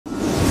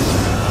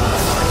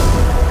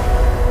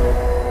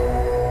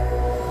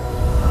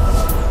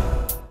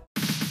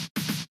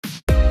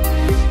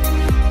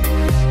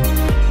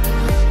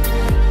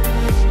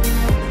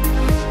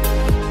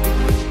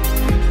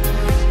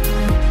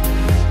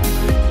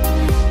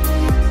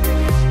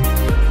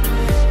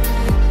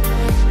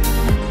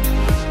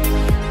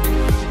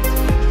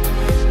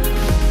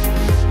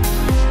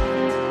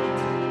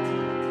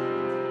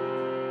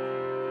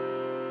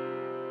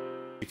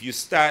you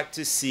start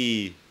to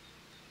see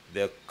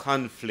the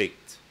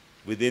conflict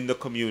within the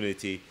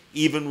community,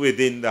 even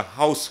within the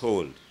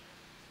household,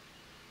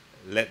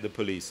 let the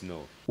police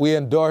know. We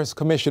endorse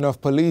Commissioner of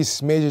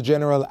Police Major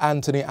General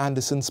Anthony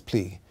Anderson's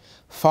plea.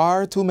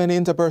 Far too many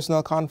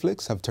interpersonal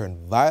conflicts have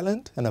turned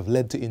violent and have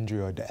led to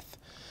injury or death.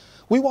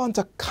 We want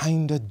a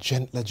kinder,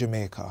 gentler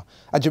Jamaica,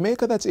 a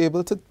Jamaica that's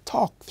able to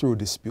talk through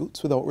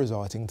disputes without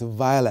resorting to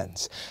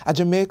violence, a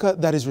Jamaica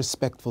that is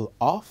respectful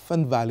of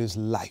and values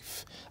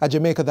life, a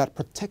Jamaica that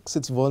protects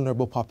its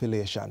vulnerable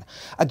population,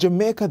 a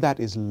Jamaica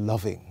that is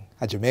loving,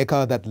 a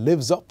Jamaica that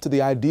lives up to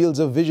the ideals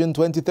of Vision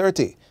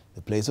 2030,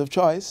 the place of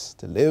choice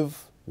to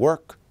live,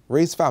 work,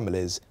 raise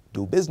families,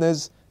 do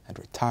business, and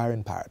retire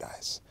in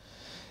paradise.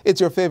 It's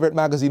your favorite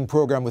magazine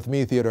program with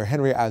me, Theodore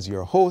Henry, as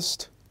your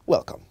host.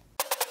 Welcome.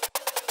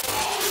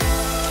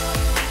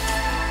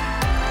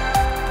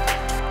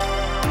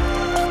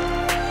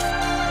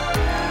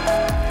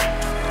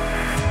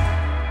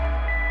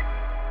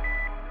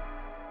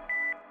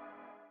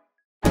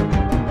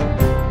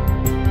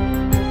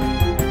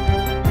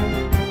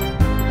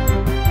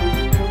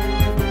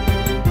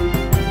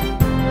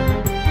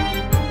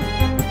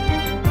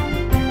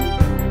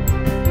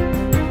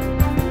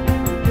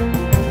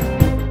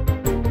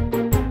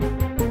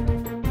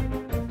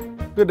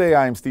 Good day,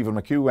 I'm Stephen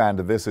McHugh, and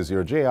this is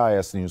your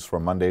JIS News for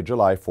Monday,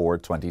 July 4,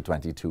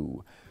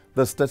 2022.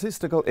 The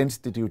Statistical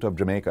Institute of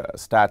Jamaica,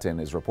 Statin,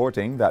 is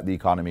reporting that the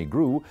economy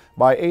grew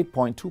by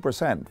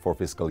 8.2% for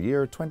fiscal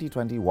year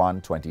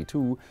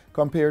 2021-22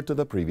 compared to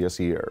the previous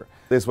year.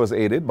 This was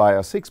aided by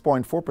a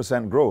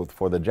 6.4% growth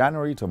for the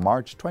January to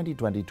March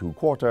 2022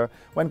 quarter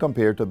when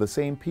compared to the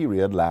same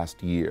period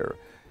last year.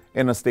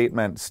 In a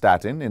statement,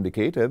 Statin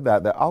indicated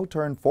that the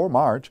outturn for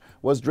March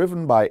was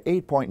driven by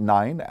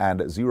 8.9% and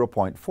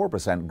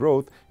 0.4%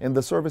 growth in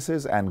the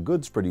services and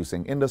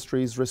goods-producing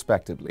industries,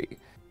 respectively.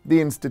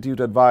 The institute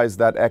advised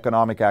that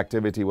economic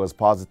activity was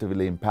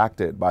positively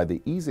impacted by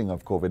the easing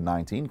of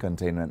COVID-19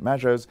 containment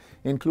measures,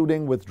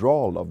 including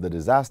withdrawal of the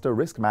disaster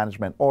risk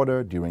management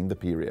order during the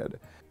period.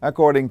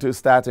 According to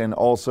Statin,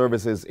 all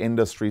services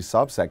industry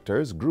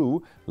subsectors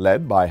grew,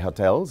 led by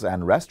hotels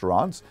and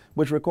restaurants,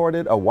 which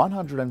recorded a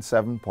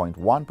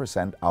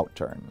 107.1%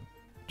 outturn.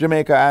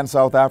 Jamaica and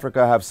South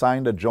Africa have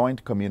signed a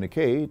joint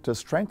communique to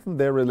strengthen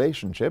their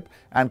relationship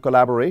and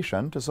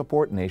collaboration to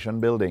support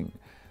nation building.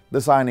 The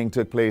signing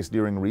took place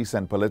during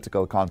recent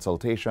political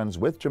consultations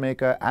with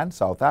Jamaica and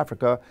South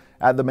Africa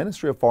at the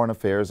Ministry of Foreign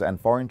Affairs and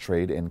Foreign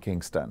Trade in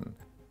Kingston.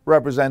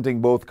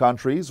 Representing both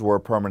countries were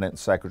Permanent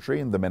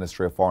Secretary in the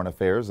Ministry of Foreign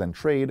Affairs and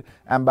Trade,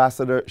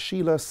 Ambassador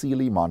Sheila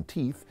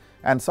Sealy-Monteith,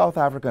 and South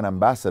African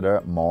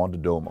Ambassador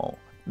Maud Domo.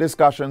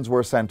 Discussions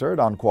were centered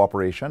on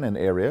cooperation in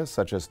areas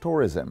such as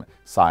tourism,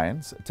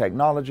 science,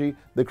 technology,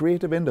 the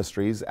creative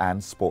industries,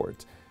 and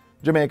sport.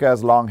 Jamaica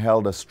has long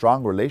held a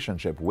strong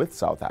relationship with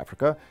South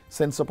Africa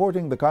since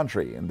supporting the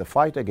country in the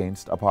fight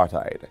against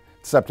apartheid.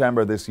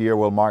 September this year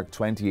will mark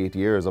 28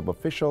 years of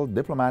official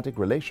diplomatic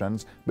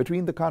relations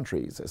between the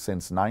countries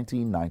since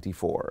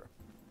 1994.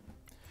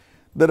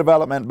 The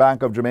Development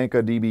Bank of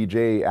Jamaica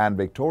 (DBJ) and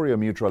Victoria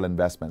Mutual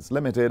Investments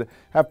Limited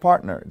have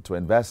partnered to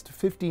invest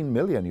 $15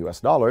 million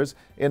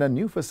in a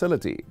new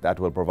facility that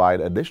will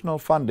provide additional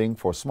funding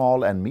for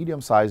small and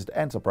medium-sized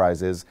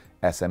enterprises,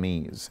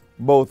 SMEs.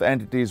 Both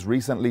entities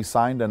recently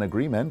signed an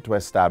agreement to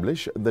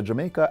establish the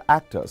Jamaica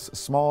Actus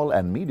Small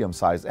and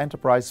Medium-Sized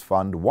Enterprise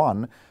Fund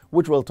 1,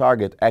 which will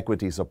target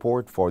equity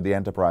support for the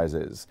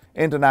enterprises.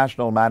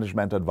 International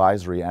management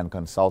advisory and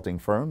consulting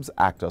firms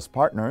Actus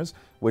Partners,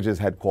 which is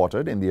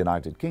headquartered in the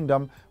United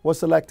Kingdom, was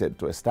selected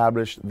to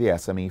establish the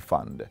SME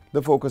fund.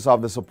 The focus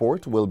of the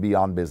support will be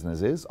on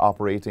businesses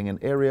operating in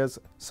areas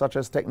such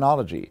as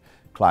technology,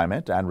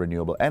 climate and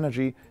renewable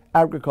energy,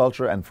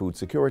 agriculture and food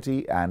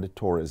security, and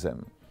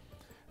tourism.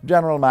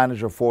 General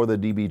Manager for the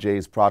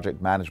DBJ's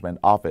Project Management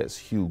Office,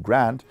 Hugh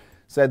Grant,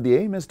 said the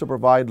aim is to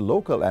provide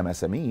local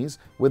MSMEs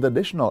with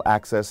additional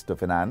access to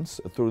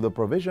finance through the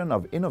provision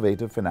of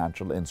innovative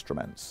financial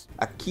instruments.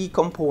 A key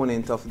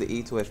component of the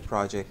A2F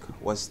project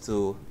was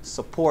to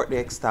support the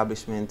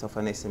establishment of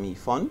an SME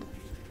fund,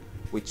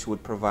 which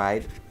would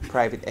provide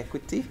private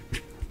equity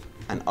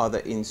and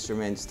other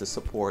instruments to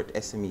support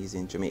SMEs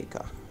in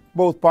Jamaica.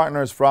 Both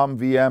partners from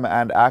VM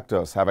and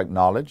Actus have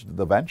acknowledged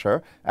the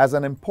venture as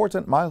an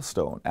important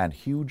milestone and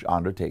huge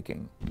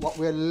undertaking. What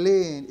we're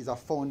laying is a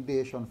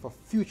foundation for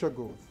future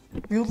growth.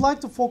 We would like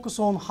to focus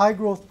on high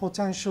growth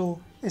potential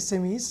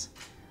SMEs,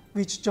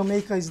 which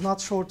Jamaica is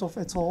not short of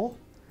at all.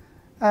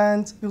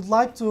 And we would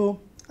like to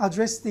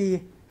address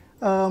the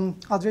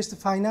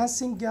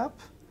financing gap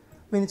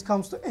when it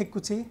comes to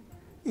equity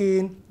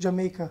in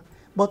Jamaica,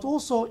 but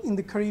also in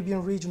the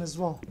Caribbean region as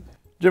well.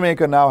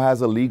 Jamaica now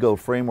has a legal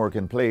framework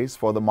in place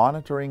for the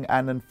monitoring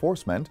and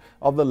enforcement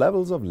of the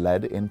levels of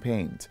lead in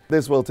paint.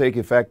 This will take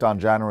effect on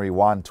January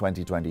 1,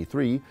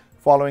 2023,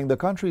 following the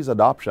country's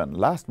adoption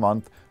last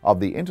month of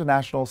the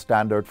International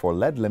Standard for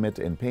Lead Limit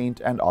in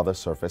Paint and Other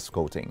Surface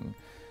Coating.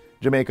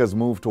 Jamaica's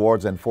move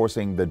towards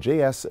enforcing the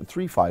JS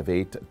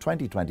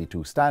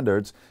 358-2022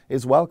 standards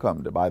is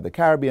welcomed by the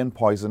Caribbean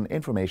Poison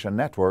Information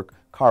Network,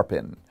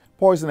 CARPIN.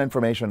 Poison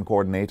Information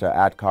Coordinator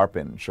at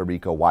CARPIN,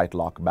 Sharika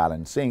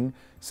Whitelock-Balancing,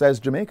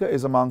 says Jamaica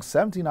is among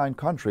 79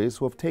 countries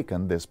who have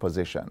taken this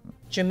position.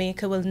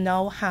 Jamaica will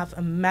now have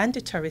a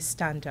mandatory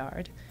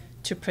standard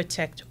to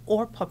protect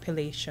our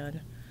population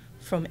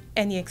from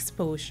any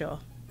exposure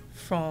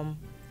from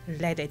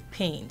leaded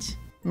paint.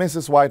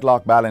 Mrs.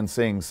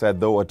 Whitelock-Balancing said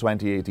though a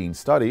 2018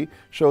 study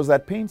shows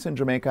that paints in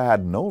Jamaica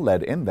had no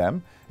lead in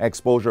them,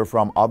 exposure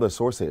from other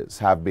sources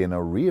have been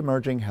a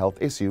re-emerging health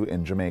issue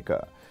in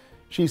Jamaica.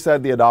 She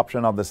said the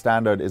adoption of the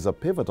standard is a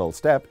pivotal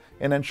step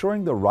in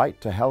ensuring the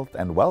right to health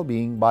and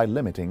well-being by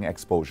limiting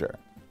exposure.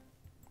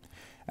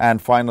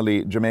 And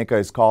finally, Jamaica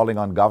is calling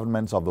on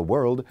governments of the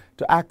world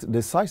to act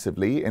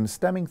decisively in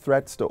stemming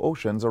threats to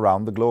oceans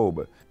around the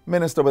globe.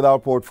 Minister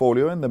without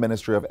portfolio in the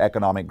Ministry of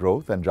Economic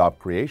Growth and Job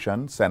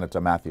Creation, Senator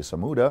Matthew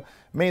Samuda,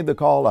 made the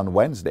call on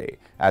Wednesday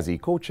as he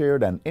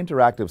co-chaired an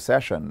interactive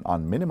session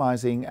on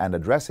minimizing and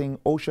addressing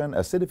ocean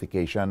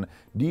acidification,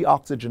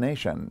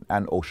 deoxygenation,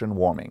 and ocean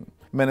warming.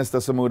 Minister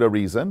Samuda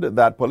reasoned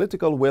that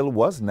political will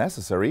was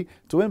necessary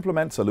to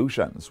implement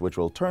solutions which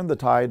will turn the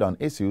tide on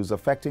issues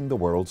affecting the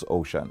world's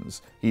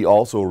oceans. He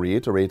also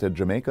reiterated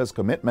Jamaica's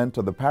commitment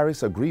to the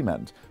Paris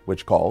Agreement,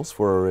 which calls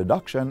for a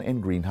reduction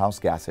in greenhouse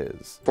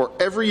gases. For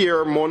every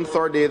year, month,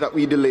 or day that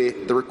we delay,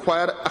 the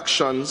required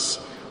actions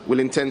will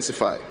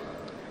intensify.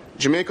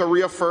 Jamaica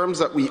reaffirms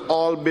that we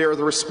all bear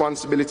the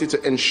responsibility to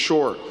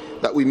ensure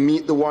that we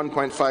meet the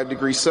 1.5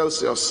 degrees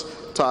Celsius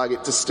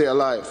target to stay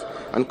alive,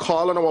 and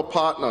call on our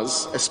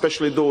partners,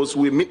 especially those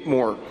who emit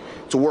more,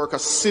 to work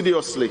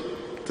assiduously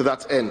to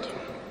that end.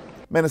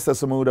 Minister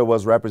Samuda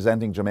was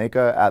representing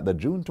Jamaica at the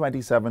June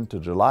 27 to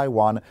July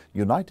 1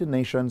 United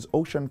Nations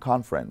Ocean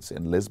Conference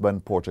in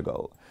Lisbon,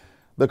 Portugal.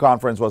 The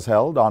conference was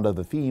held under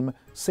the theme,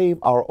 Save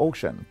Our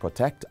Ocean,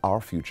 Protect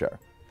Our Future.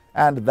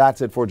 And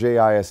that's it for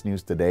JIS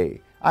News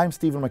Today. I'm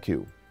Stephen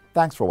McHugh.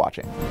 Thanks for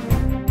watching.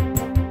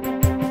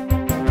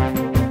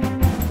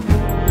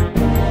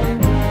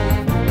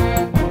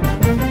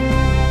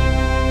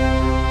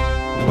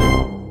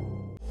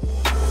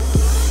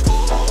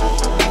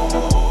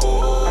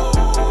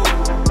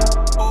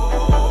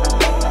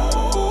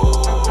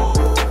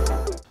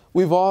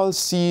 We've all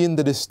seen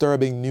the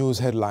disturbing news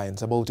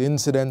headlines about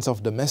incidents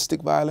of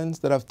domestic violence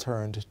that have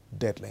turned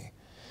deadly.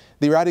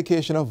 The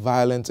eradication of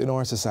violence in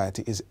our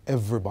society is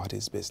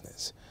everybody's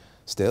business.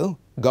 Still,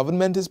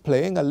 government is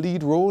playing a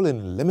lead role in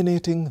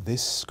eliminating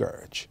this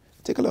scourge.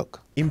 Take a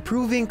look.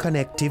 Improving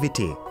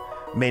connectivity,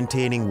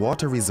 maintaining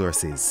water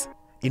resources,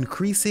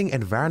 increasing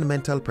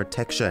environmental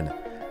protection,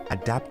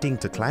 adapting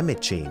to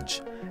climate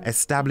change,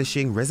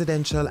 establishing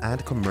residential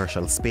and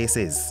commercial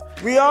spaces.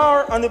 We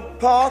are on the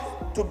path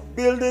to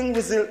building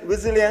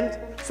resilient,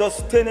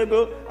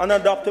 sustainable and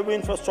adaptable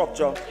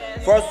infrastructure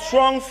for a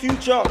strong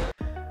future.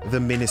 The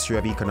Ministry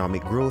of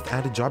Economic Growth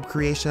and Job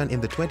Creation in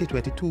the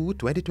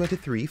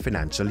 2022-2023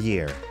 financial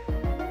year.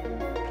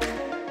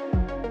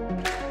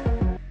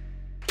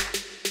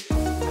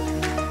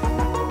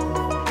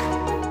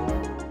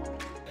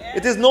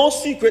 It is no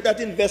secret that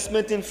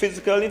investment in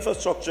physical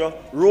infrastructure,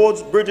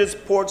 roads, bridges,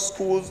 ports,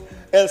 schools,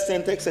 health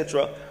centers,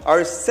 etc., are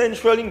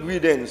essential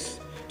ingredients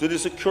to the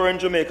securing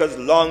Jamaica's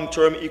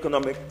long-term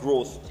economic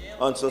growth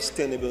and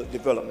sustainable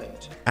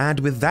development. And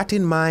with that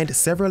in mind,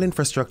 several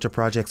infrastructure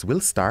projects will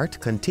start,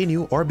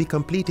 continue, or be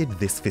completed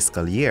this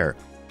fiscal year.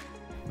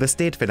 The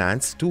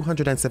state-financed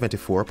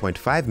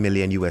 $274.5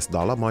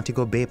 million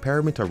Montego Bay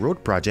Perimeter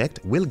Road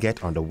project will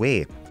get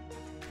underway.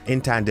 In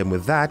tandem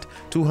with that,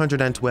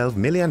 $212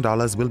 million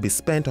will be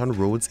spent on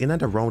roads in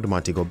and around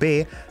Montego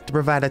Bay to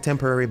provide a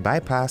temporary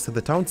bypass to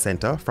the town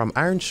centre from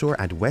Ironshore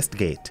and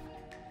Westgate.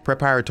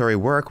 Preparatory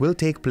work will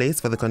take place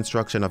for the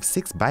construction of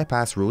 6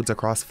 bypass roads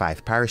across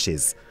 5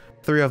 parishes.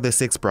 3 of the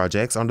 6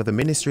 projects under the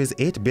ministry's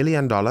 $8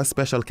 billion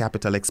Special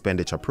Capital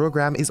Expenditure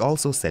Program is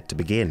also set to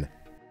begin.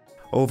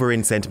 Over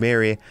in St.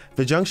 Mary,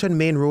 the Junction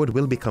Main Road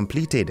will be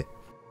completed.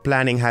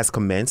 Planning has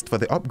commenced for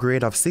the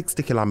upgrade of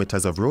 60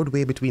 kilometers of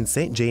roadway between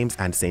St. James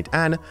and St.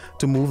 Anne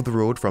to move the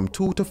road from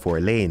 2 to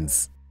 4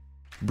 lanes.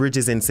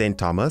 Bridges in St.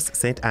 Thomas,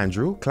 St.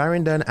 Andrew,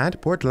 Clarendon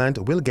and Portland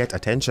will get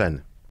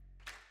attention.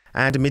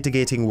 And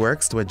mitigating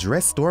works to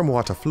address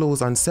stormwater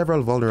flows on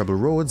several vulnerable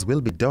roads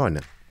will be done.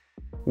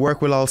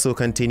 Work will also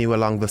continue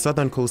along the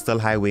Southern Coastal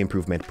Highway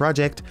Improvement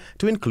Project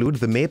to include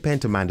the Maypen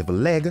to Mandeville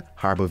leg,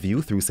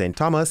 Harbourview through St.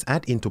 Thomas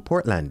and into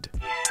Portland.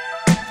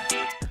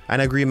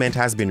 An agreement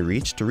has been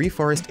reached to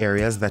reforest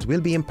areas that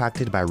will be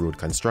impacted by road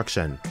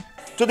construction.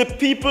 To the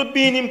people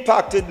being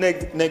impacted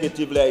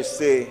negatively, I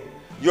say,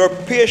 your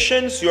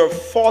patience, your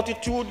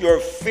fortitude, your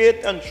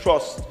faith and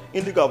trust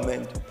in the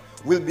government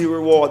will be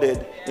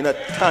rewarded in a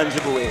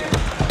tangible way.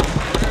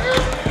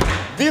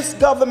 This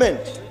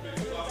government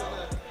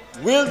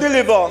will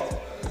deliver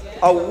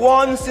a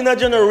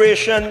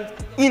once-in-a-generation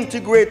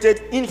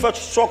integrated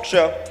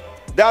infrastructure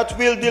that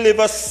will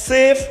deliver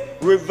safe,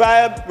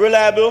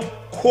 reliable,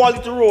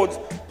 quality roads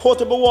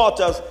potable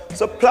water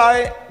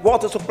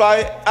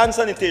supply and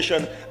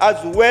sanitation, as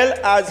well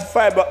as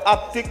fiber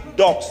optic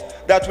ducts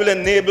that will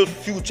enable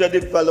future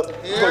development.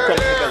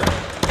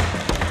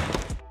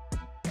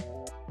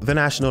 The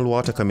National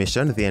Water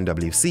Commission, the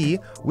NWC,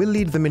 will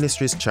lead the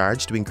ministry's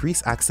charge to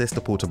increase access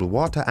to potable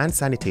water and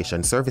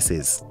sanitation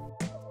services.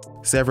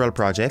 Several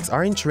projects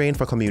are in train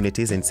for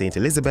communities in St.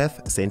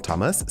 Elizabeth, St.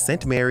 Thomas,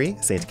 St. Mary,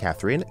 St.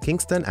 Catherine,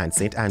 Kingston, and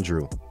St.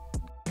 Andrew.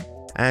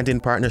 And in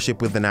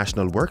partnership with the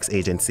National Works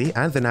Agency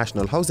and the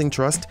National Housing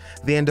Trust,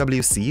 the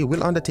NWC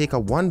will undertake a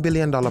 $1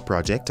 billion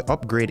project to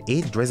upgrade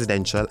aged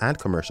residential and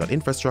commercial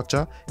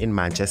infrastructure in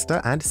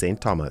Manchester and St.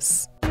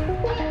 Thomas.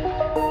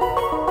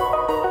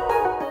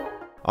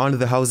 On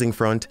the housing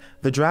front,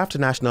 the draft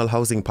National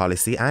Housing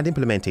Policy and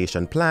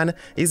Implementation Plan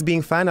is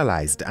being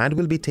finalized and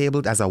will be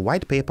tabled as a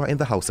white paper in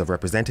the House of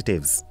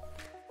Representatives.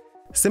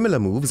 Similar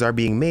moves are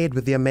being made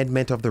with the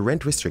amendment of the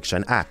Rent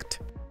Restriction Act.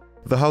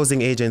 The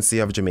Housing Agency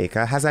of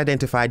Jamaica has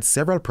identified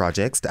several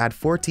projects to add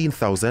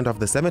 14,000 of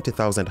the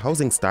 70,000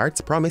 housing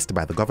starts promised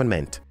by the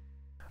government.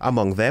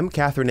 Among them,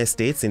 Catherine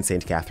Estates in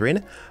St.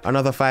 Catherine,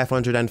 another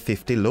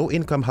 550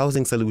 low-income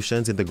housing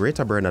solutions in the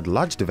Greater Bernard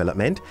Lodge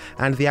development,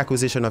 and the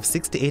acquisition of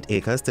 68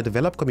 acres to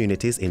develop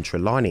communities in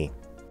Trelawney.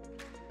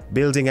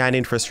 Building and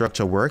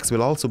infrastructure works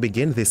will also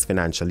begin this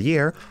financial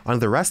year on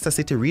the Rasta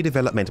City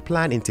redevelopment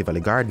plan in Tivoli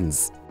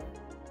Gardens.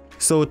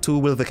 So too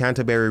will the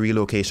Canterbury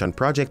relocation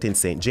project in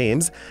St.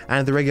 James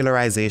and the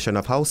regularization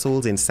of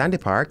households in Sandy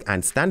Park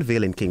and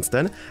Stanville in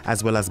Kingston,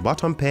 as well as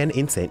Bottom Pen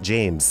in St.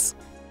 James.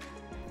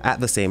 At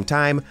the same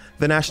time,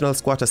 the National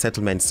Squatter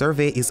Settlement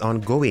Survey is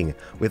ongoing,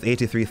 with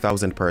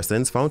 83,000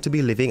 persons found to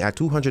be living at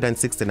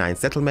 269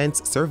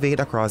 settlements surveyed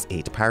across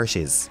 8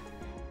 parishes.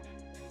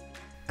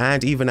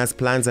 And even as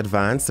plans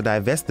advance to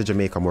divest the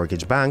Jamaica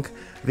Mortgage Bank,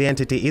 the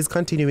entity is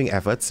continuing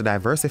efforts to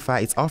diversify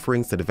its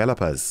offerings to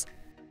developers.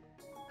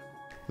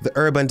 The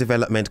Urban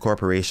Development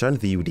Corporation,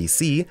 the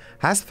UDC,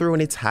 has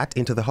thrown its hat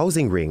into the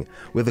housing ring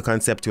with the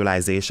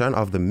conceptualization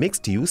of the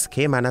mixed-use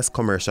Caymanas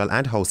commercial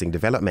and housing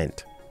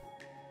development.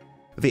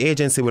 The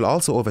agency will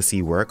also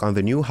oversee work on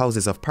the new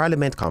Houses of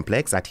Parliament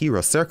complex at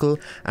Hero Circle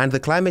and the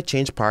Climate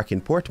Change Park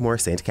in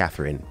Portmore, St.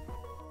 Catherine.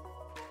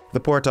 The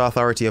Port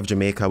Authority of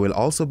Jamaica will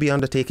also be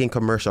undertaking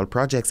commercial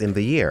projects in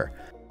the year.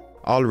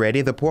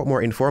 Already, the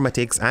Portmore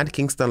Informatics and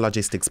Kingston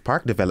Logistics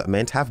Park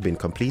development have been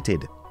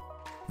completed.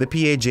 The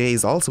PAJ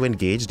is also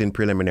engaged in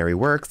preliminary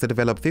works to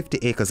develop 50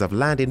 acres of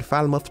land in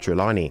Falmouth,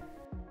 Trelawney.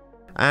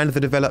 And the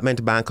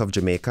Development Bank of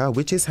Jamaica,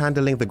 which is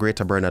handling the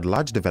Greater Bernard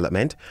Lodge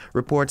development,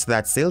 reports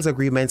that sales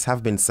agreements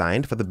have been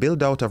signed for the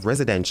build-out of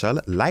residential,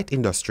 light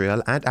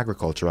industrial, and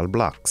agricultural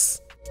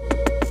blocks.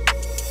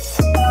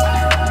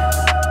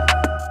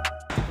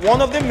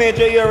 One of the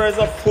major areas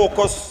of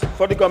focus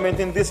for the government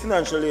in this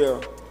financial year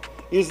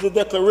is the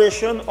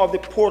declaration of the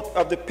port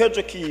of the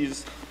Pedro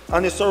Keys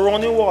and the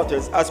surrounding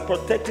waters as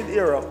protected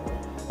area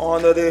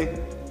under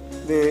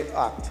the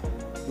Act.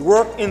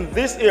 Work in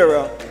this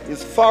area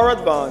is far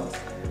advanced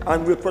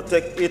and will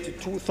protect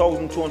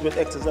 82,200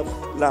 hectares of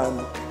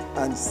land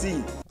and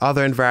sea.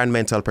 Other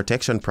environmental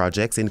protection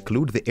projects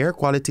include the Air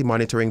Quality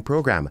Monitoring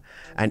Program,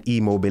 an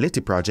e-mobility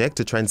project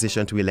to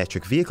transition to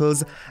electric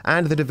vehicles,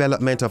 and the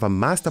development of a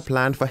master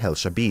plan for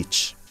Helsha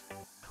Beach.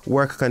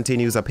 Work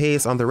continues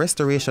apace on the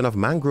restoration of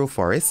mangrove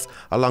forests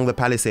along the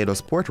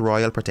Palisadoes Port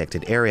Royal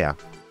protected area.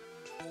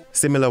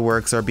 Similar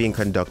works are being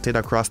conducted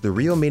across the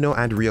Rio Minho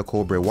and Rio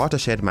Cobre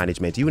watershed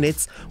management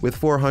units, with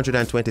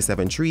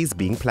 427 trees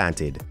being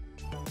planted.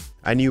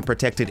 A new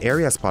protected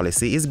areas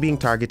policy is being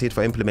targeted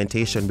for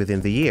implementation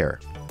within the year.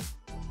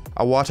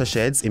 A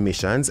watersheds,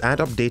 emissions, and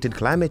updated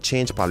climate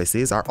change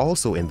policies are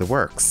also in the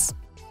works.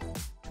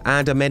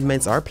 And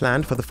amendments are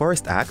planned for the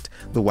Forest Act,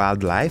 the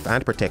Wildlife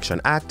and Protection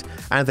Act,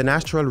 and the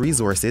Natural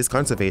Resources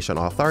Conservation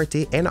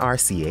Authority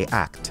 (NRCA)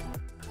 Act.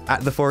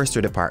 At the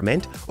Forestry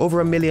Department, over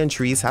 1 million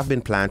trees have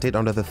been planted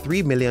under the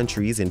 3 Million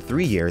Trees in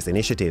 3 Years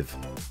initiative.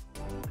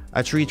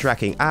 A tree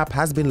tracking app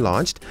has been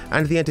launched,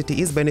 and the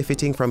entity is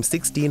benefiting from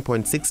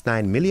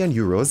 €16.69 million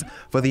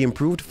for the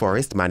Improved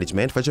Forest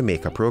Management for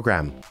Jamaica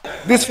program.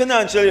 This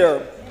financial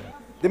year,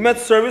 the Met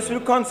Service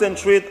will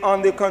concentrate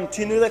on the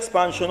continued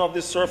expansion of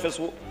the surface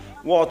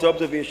water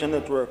observation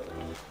network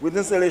with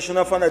installation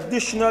of an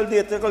additional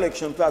data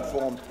collection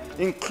platform,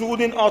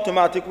 including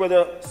automatic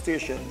weather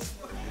stations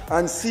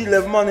and sea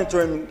level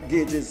monitoring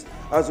gauges,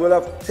 as well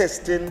as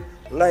testing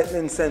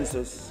lightning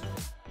sensors.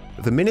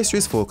 The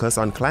ministry's focus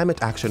on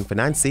climate action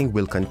financing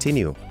will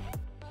continue.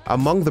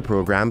 Among the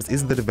programs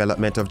is the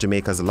development of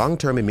Jamaica's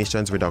long-term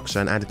emissions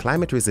reduction and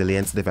climate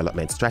resilience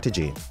development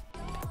strategy.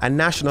 A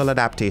national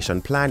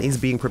adaptation plan is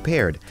being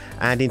prepared,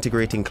 and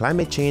integrating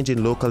climate change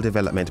in local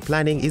development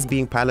planning is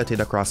being piloted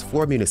across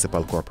 4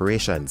 municipal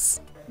corporations.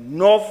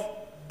 Enough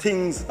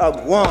things are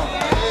gone.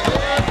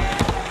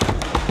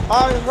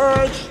 I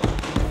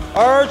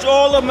urge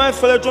all of my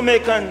fellow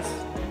Jamaicans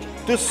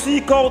to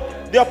seek out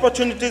the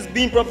opportunities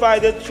being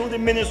provided through the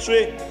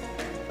Ministry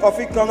of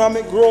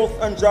Economic Growth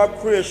and Job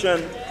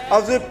Creation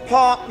as we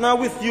partner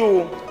with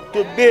you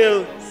to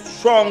build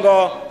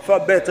stronger for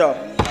better.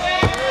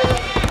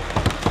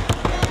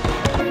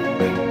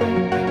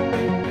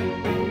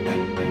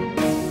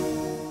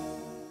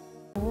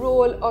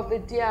 role of the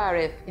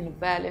DRF in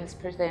violence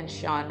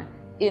prevention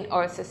in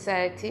our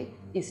society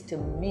is to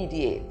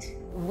mediate.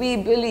 We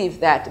believe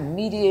that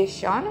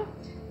mediation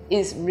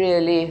is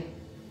really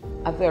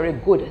a very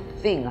good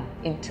thing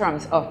in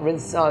terms of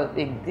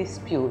resolving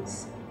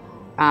disputes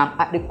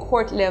at the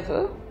court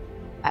level,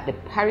 at the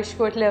parish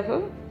court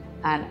level,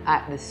 and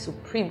at the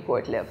Supreme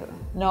Court level.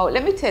 Now,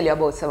 let me tell you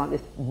about some of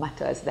the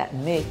matters that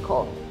may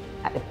come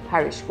at the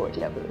parish court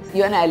levels.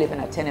 You and I live in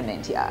a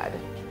tenement yard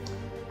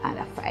and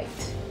a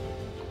fight.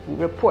 We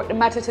report the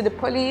matter to the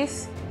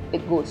police,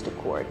 it goes to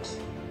court.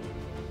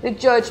 The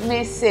judge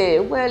may say,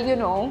 well, you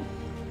know,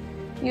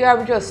 you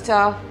are just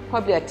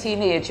probably a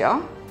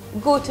teenager.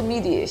 Go to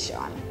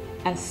mediation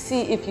and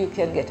see if you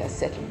can get a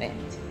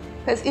settlement.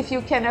 Because if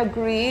you can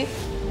agree,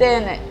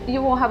 then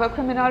you won't have a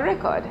criminal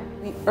record.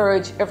 We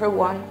urge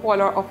everyone,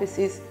 all our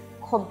offices,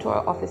 come to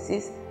our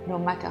offices, no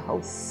matter how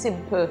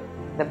simple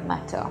the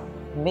matter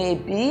may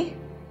be.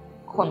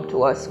 Come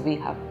to us, we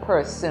have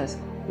persons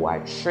who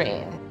are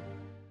trained.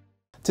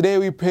 Today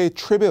we pay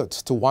tribute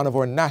to one of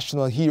our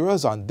national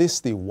heroes on this,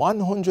 the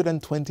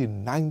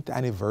 129th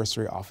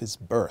anniversary of his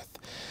birth.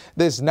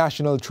 This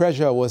national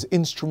treasure was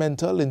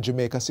instrumental in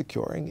Jamaica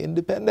securing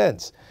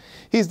independence.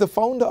 He's the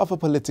founder of a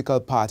political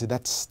party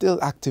that's still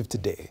active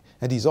today,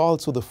 and he's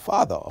also the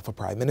father of a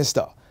prime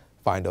minister.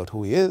 Find out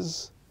who he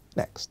is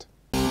next.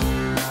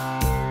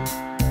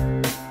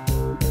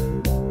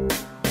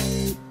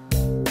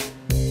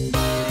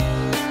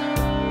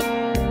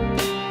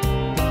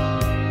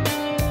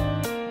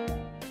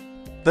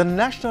 The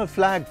national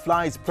flag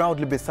flies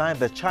proudly beside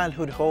the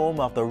childhood home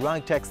of the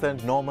Right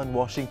Excellent Norman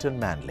Washington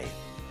Manley,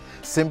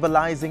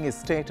 symbolizing his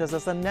status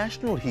as a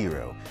national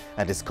hero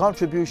and his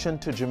contribution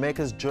to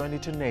Jamaica's journey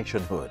to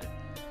nationhood.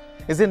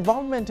 His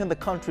involvement in the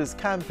country's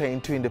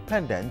campaign to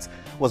independence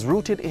was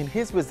rooted in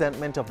his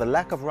resentment of the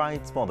lack of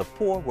rights for the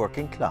poor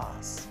working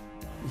class.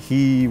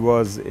 He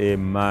was a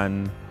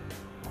man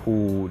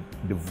who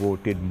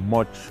devoted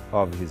much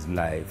of his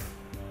life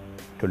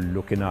to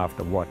looking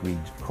after what we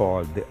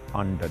call the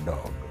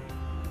underdog.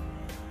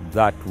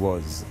 That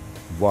was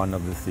one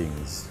of the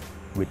things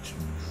which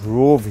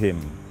drove him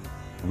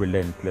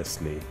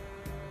relentlessly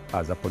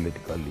as a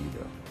political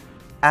leader.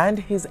 And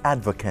his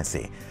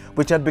advocacy,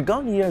 which had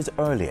begun years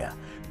earlier,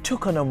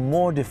 took on a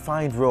more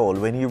defined role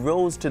when he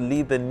rose to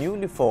lead the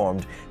newly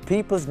formed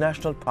People's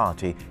National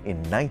Party in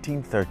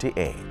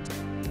 1938.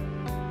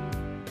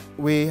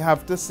 We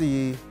have to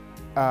see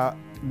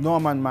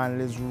Norman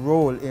Manley's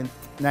role in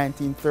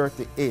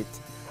 1938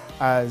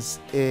 as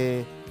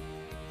a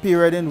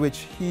period in which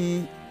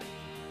he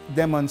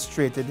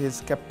demonstrated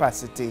his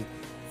capacity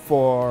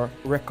for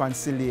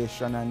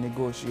reconciliation and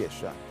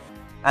negotiation.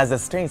 As a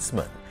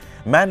statesman,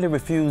 Manley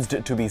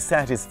refused to be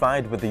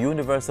satisfied with the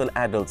universal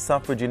adult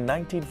suffrage in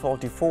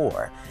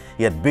 1944.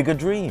 He had bigger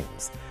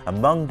dreams,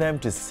 among them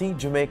to see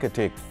Jamaica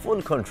take full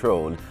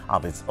control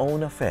of its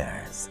own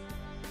affairs.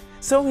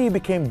 So he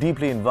became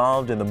deeply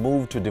involved in the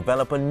move to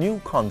develop a new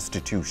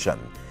constitution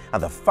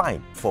and the fight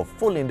for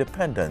full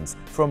independence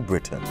from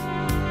Britain.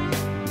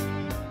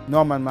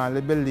 Norman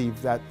Manley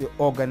believed that the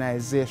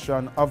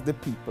organization of the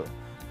people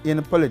in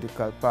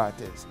political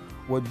parties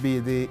would be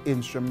the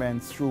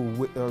instrument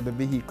through, or the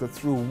vehicle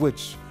through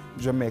which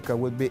Jamaica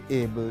would be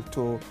able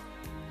to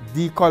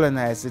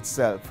decolonize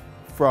itself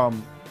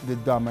from the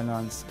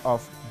dominance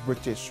of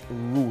British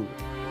rule.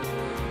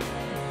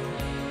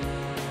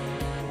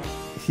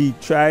 He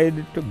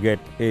tried to get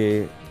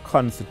a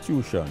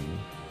constitution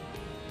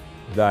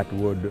that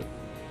would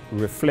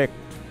reflect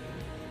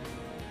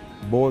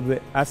both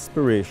the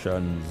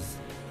aspirations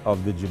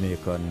of the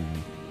Jamaican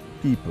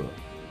people,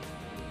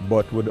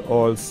 but would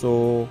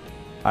also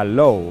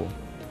allow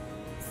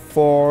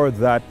for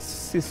that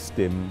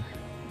system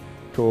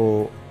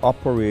to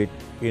operate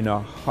in a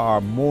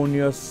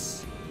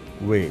harmonious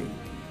way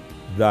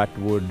that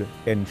would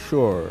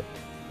ensure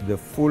the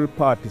full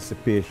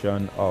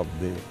participation of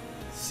the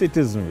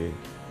citizenry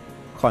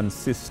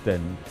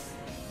consistent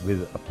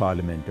with a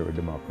parliamentary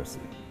democracy.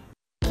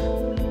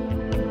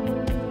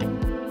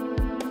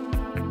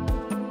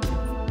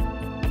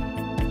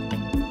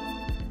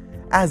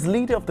 As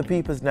leader of the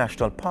People's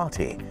National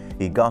Party,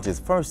 he got his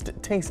first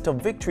taste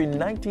of victory in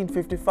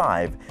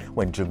 1955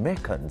 when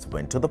Jamaicans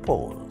went to the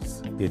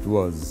polls. It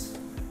was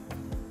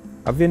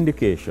a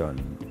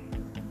vindication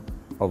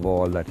of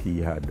all that he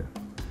had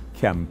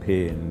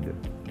campaigned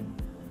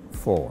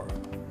for.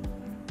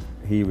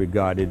 He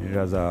regarded it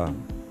as a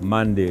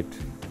mandate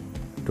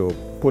to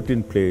put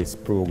in place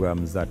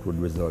programs that would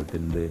result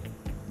in the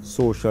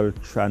social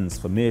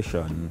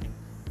transformation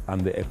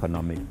and the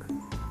economic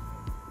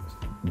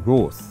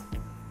growth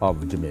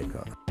of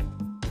Jamaica.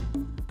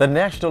 The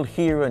national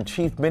hero and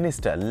chief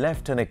minister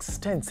left an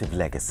extensive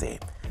legacy.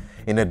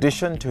 In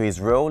addition to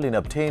his role in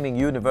obtaining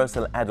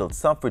universal adult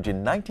suffrage in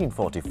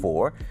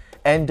 1944,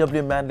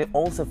 N.W. Manley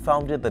also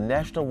founded the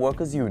National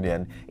Workers'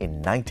 Union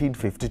in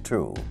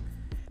 1952.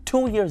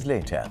 2 years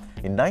later,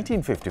 in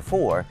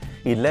 1954,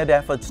 he led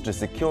efforts to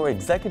secure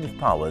executive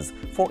powers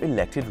for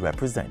elected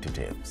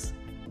representatives.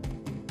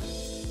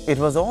 It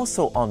was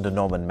also under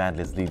Norman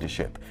Manley's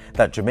leadership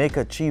that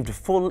Jamaica achieved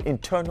full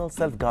internal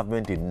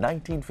self-government in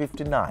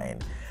 1959,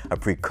 a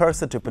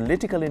precursor to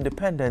political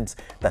independence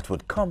that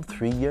would come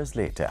 3 years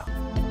later.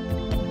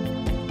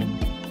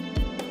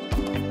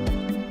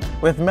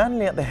 With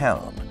Manley at the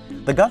helm,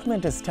 the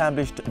government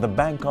established the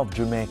Bank of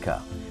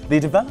Jamaica, the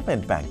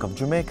Development Bank of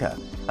Jamaica,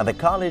 and the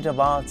College of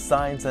Arts,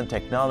 Science and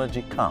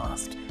Technology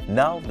CAST,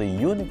 now the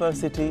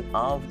University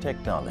of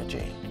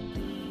Technology.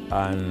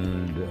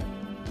 And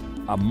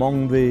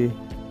among the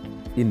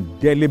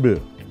indelible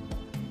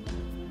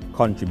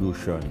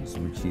contributions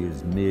which he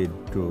has made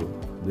to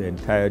the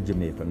entire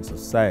Jamaican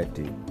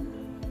society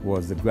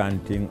was the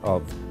granting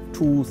of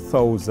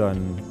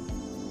 2,000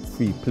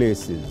 free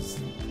places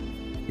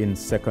in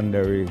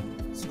secondary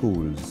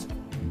schools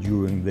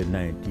during the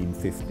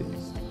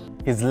 1950s.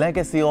 His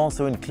legacy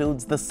also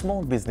includes the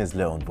Small Business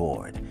Loan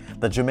Board,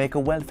 the Jamaica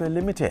Welfare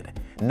Limited,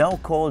 now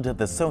called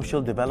the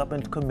Social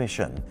Development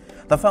Commission,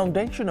 the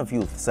Foundation of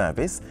Youth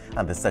Service,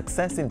 and the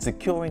success in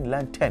securing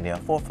land tenure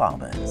for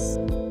farmers.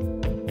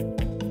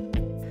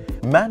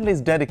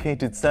 Manley's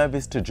dedicated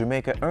service to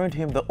Jamaica earned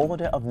him the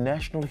Order of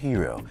National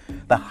Hero,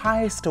 the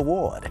highest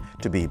award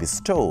to be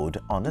bestowed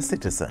on a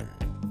citizen.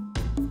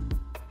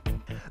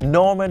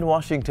 Norman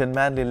Washington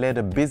Manley led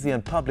a busy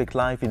and public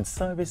life in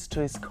service to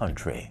his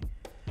country.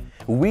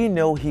 We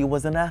know he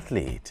was an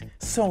athlete,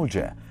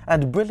 soldier,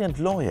 and brilliant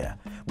lawyer,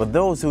 but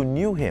those who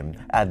knew him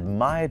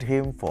admired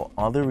him for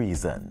other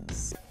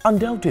reasons.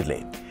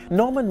 Undoubtedly,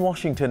 Norman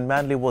Washington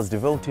Manley was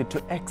devoted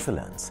to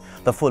excellence,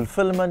 the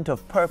fulfillment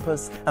of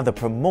purpose, and the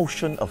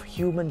promotion of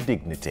human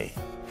dignity.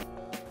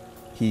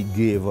 He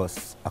gave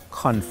us a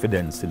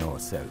confidence in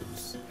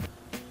ourselves,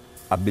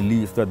 a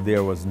belief that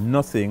there was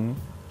nothing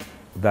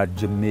that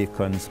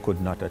Jamaicans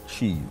could not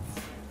achieve,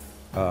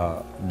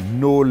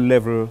 no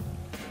level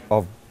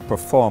of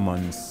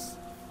performance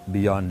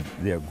beyond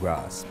their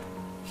grasp.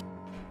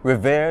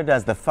 Revered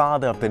as the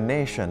father of the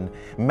nation,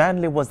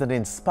 Manley was an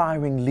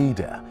inspiring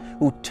leader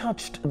who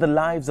touched the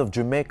lives of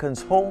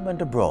Jamaicans home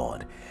and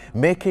abroad,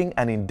 making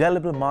an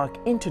indelible mark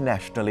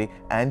internationally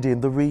and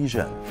in the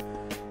region.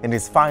 In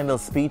his final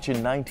speech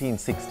in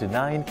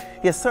 1969,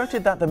 he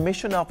asserted that the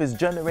mission of his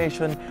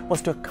generation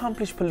was to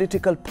accomplish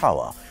political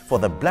power for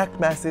the black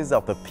masses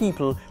of the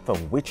people from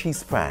which he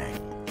sprang.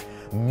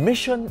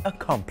 Mission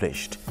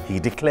accomplished, he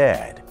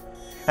declared.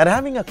 And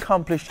having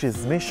accomplished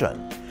his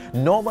mission,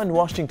 Norman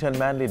Washington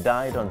Manley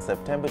died on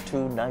September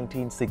 2,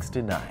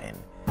 1969.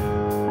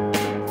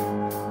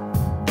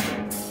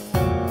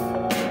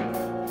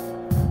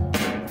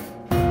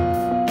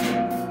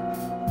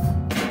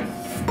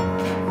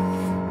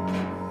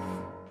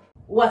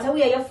 What a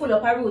way you're full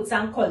of our roots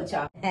and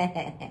culture.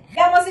 That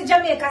was in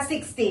Jamaica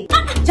 60.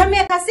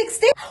 Jamaica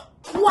 60?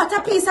 What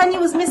a piece of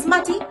news, Miss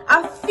Matty.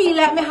 I feel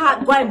like my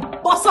heart going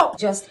bust up.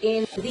 Just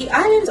in. The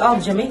island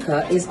of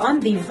Jamaica is on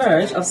the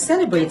verge of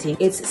celebrating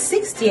its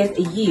 60th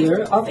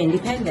year of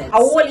independence. I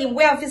only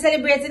way of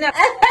celebrating it.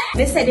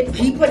 They say the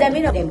people them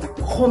in them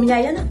come here,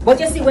 you know. But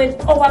you see when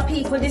our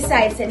people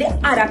decide, say the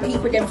other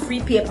people them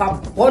free paper,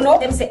 burn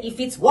up, them say if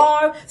it's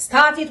war,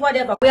 start it,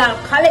 whatever. We all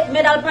collect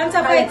medal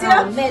panta fight, you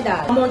know.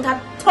 Medal. Amount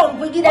of tongue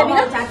we give them, you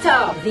know.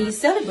 The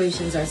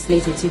celebrations are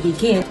slated to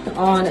begin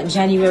on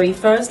January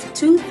 1st,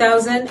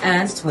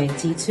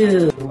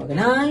 2022.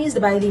 Organized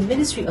by the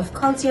Ministry of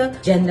Culture,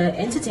 Gender,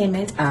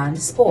 Entertainment and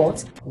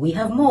Sport. We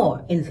have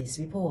more in this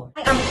report.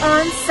 I am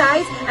on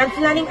site and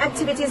planning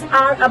activities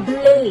are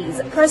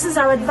ablaze. Persons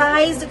are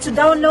advised to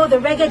download the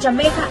Reggae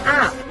Jamaica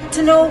app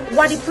to know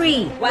what it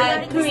pre.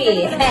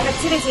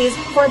 Activities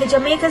for the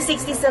Jamaica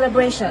 60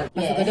 celebration.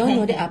 Yeah. If you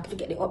download the app to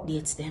get the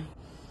updates then.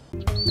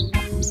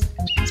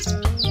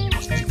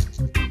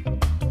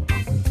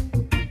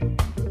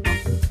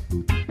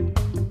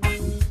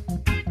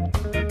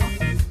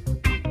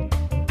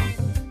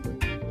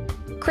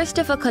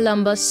 Christopher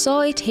Columbus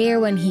saw it here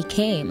when he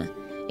came.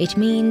 It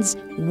means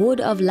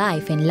wood of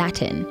life in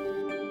Latin.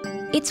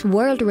 It's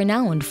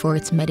world-renowned for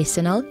its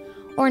medicinal,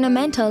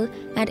 ornamental,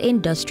 and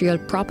industrial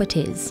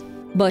properties.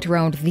 But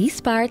round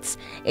these parts,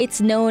 it's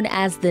known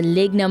as the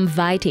lignum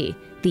vitae,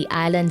 the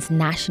island's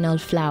national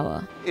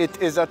flower.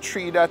 It is a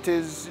tree that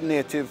is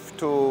native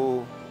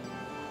to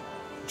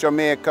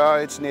Jamaica,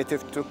 it's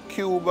native to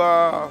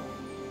Cuba,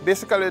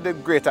 basically the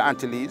Greater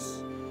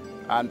Antilles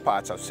and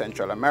parts of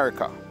Central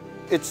America.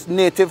 Its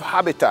native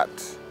habitat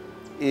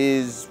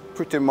is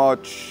pretty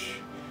much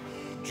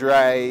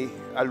dry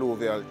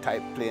alluvial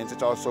type plains.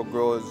 It also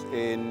grows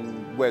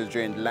in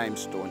well-drained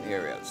limestone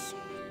areas.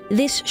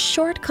 This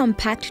short,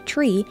 compact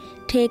tree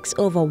takes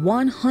over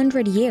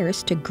 100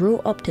 years to grow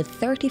up to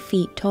 30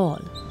 feet tall.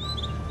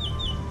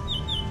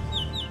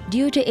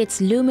 Due to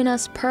its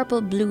luminous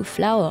purple-blue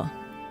flower,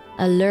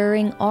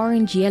 alluring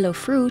orange-yellow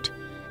fruit,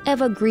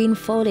 evergreen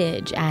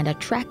foliage, and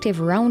attractive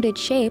rounded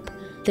shape,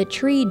 the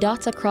tree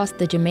dots across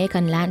the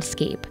Jamaican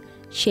landscape,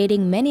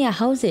 shading many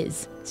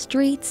houses,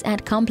 streets,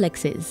 and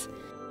complexes.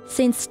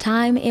 Since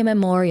time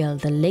immemorial,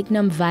 the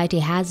lignum vitae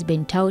has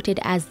been touted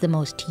as the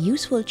most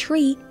useful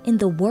tree in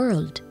the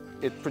world.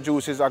 It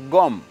produces a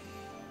gum,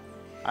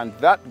 and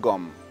that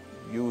gum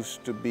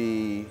used to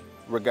be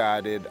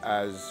regarded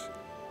as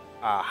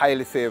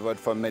highly favored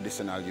for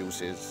medicinal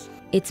uses.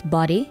 Its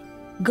body,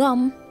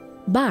 gum,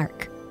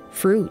 bark,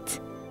 fruit,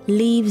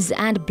 leaves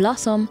and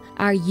blossom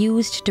are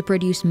used to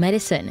produce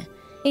medicine.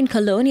 In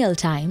colonial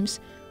times,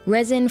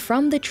 resin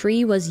from the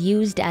tree was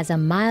used as a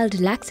mild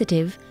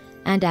laxative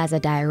and as a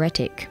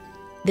diuretic.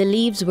 The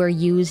leaves were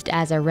used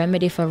as a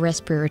remedy for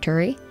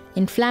respiratory,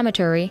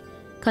 inflammatory,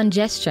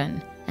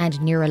 congestion, and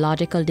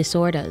neurological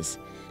disorders.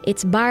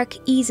 Its bark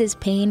eases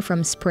pain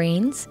from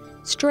sprains,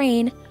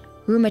 strain,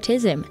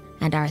 rheumatism,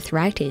 and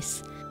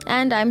arthritis.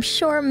 And I'm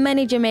sure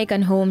many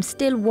Jamaican homes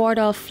still ward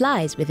off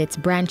flies with its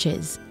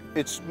branches.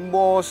 Its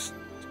most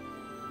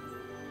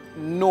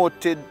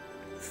noted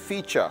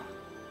feature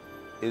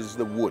is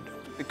the wood.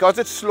 Because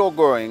it's slow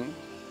growing,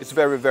 it's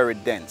very, very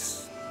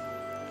dense.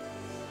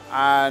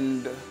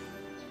 And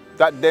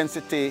that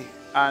density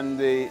and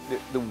the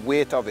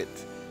weight of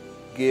it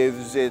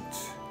gives it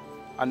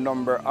a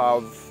number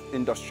of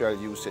industrial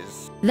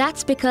uses.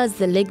 That's because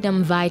the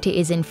lignum vitae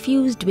is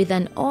infused with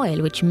an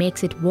oil which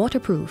makes it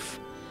waterproof.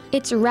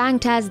 It's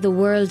ranked as the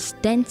world's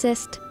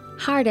densest,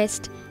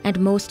 hardest, and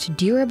most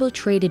durable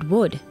traded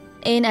wood.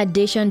 In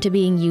addition to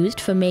being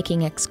used for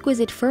making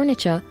exquisite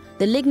furniture,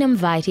 the lignum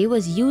vitae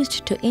was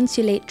used to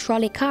insulate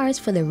trolley cars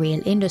for the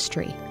rail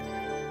industry.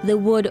 The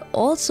wood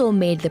also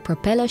made the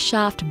propeller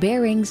shaft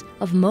bearings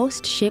of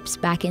most ships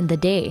back in the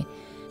day.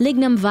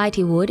 Lignum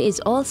vitae wood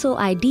is also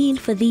ideal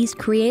for these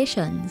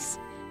creations.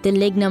 The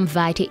lignum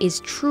vitae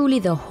is truly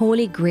the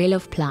holy grail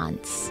of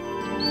plants.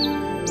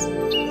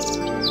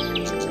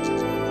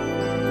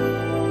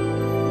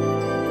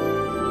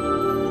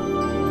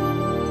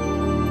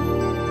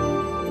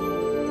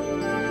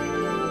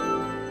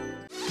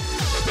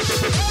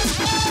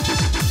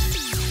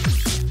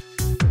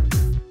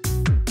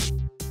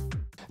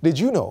 Did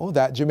you know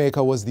that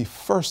Jamaica was the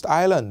first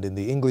island in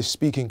the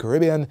English-speaking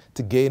Caribbean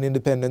to gain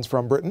independence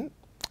from Britain?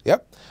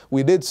 Yep,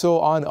 we did so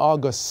on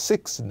August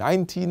 6,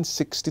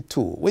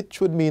 1962, which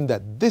would mean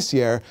that this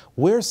year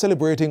we're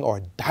celebrating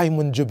our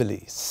Diamond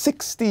Jubilee,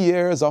 60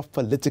 years of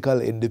political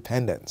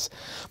independence.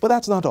 But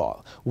that's not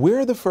all.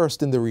 We're the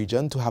first in the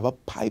region to have a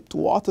piped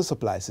water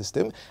supply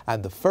system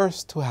and the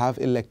first to have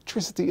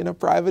electricity in a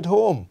private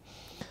home.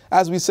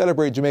 As we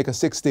celebrate Jamaica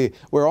 60,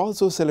 we're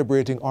also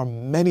celebrating our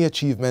many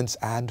achievements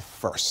and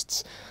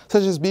firsts,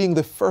 such as being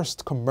the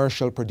first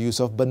commercial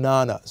producer of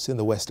bananas in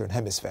the Western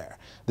Hemisphere.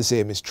 The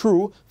same is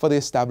true for the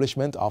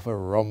establishment of a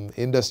rum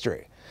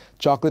industry.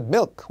 Chocolate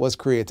milk was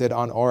created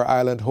on our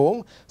island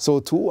home, so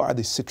too are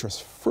the citrus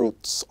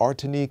fruits,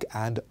 Ortonique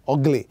and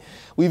Ugly.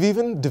 We've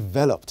even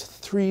developed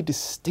 3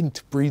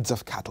 distinct breeds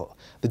of cattle,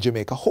 the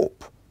Jamaica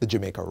Hope, the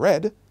Jamaica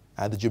Red,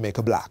 and the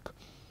Jamaica Black.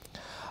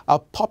 A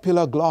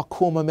popular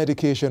glaucoma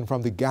medication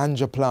from the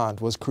ganja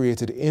plant was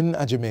created in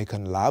a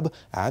Jamaican lab,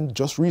 and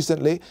just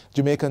recently,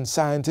 Jamaican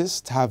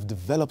scientists have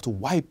developed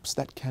wipes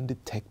that can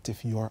detect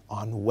if you're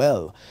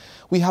unwell.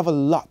 We have a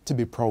lot to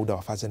be proud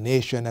of as a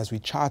nation as we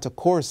chart a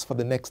course for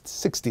the next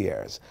 60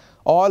 years,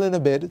 all in a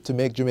bid to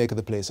make Jamaica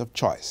the place of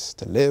choice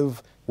to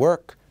live,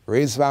 work,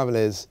 raise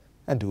families,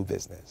 and do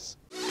business.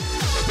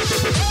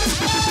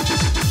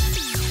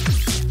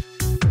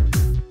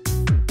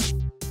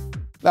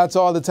 That's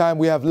all the time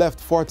we have left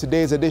for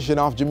today's edition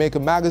of Jamaica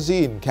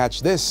Magazine.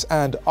 Catch this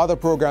and other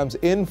programs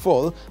in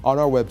full on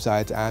our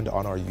website and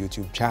on our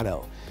YouTube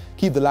channel.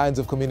 Keep the lines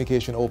of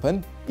communication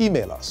open,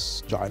 email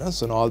us, join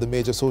us on all the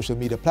major social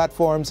media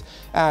platforms,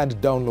 and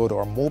download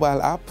our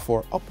mobile app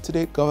for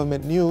up-to-date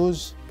government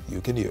news you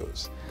can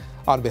use.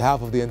 On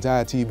behalf of the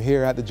entire team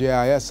here at the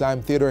JIS,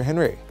 I'm Theodore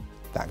Henry.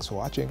 Thanks for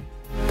watching.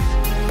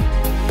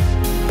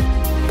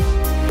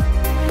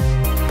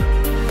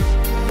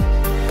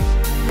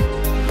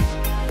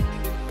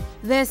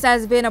 This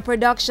has been a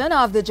production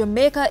of the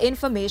Jamaica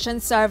Information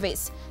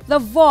Service, the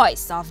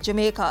voice of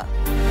Jamaica.